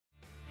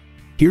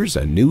Here's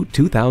a new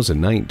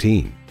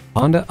 2019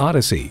 Honda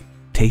Odyssey.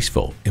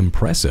 Tasteful,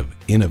 impressive,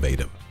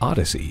 innovative.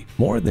 Odyssey,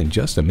 more than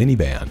just a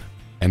minivan.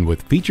 And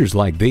with features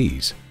like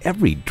these,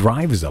 every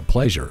drive is a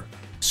pleasure.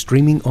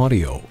 Streaming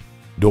audio,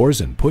 doors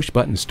and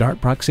push-button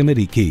start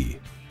proximity key,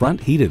 front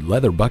heated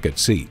leather bucket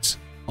seats,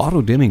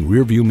 auto-dimming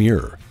rearview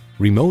mirror,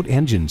 remote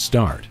engine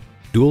start,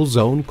 dual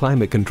zone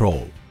climate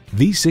control,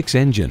 V6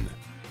 engine,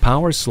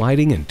 power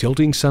sliding and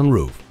tilting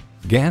sunroof,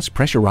 gas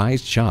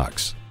pressurized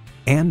shocks,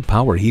 and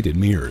power heated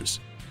mirrors.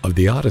 Of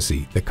the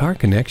Odyssey, the Car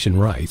Connection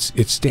writes,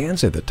 it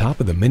stands at the top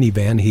of the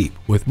minivan heap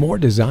with more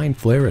design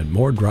flair and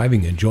more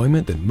driving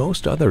enjoyment than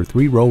most other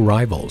three-row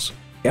rivals.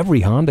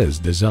 Every Honda is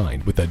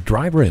designed with the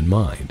driver in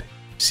mind.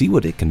 See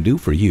what it can do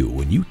for you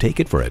when you take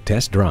it for a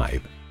test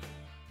drive.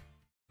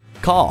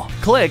 Call,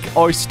 click,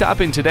 or stop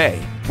in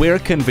today. We're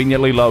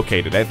conveniently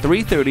located at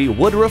 330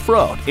 Woodruff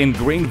Road in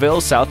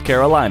Greenville, South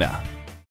Carolina.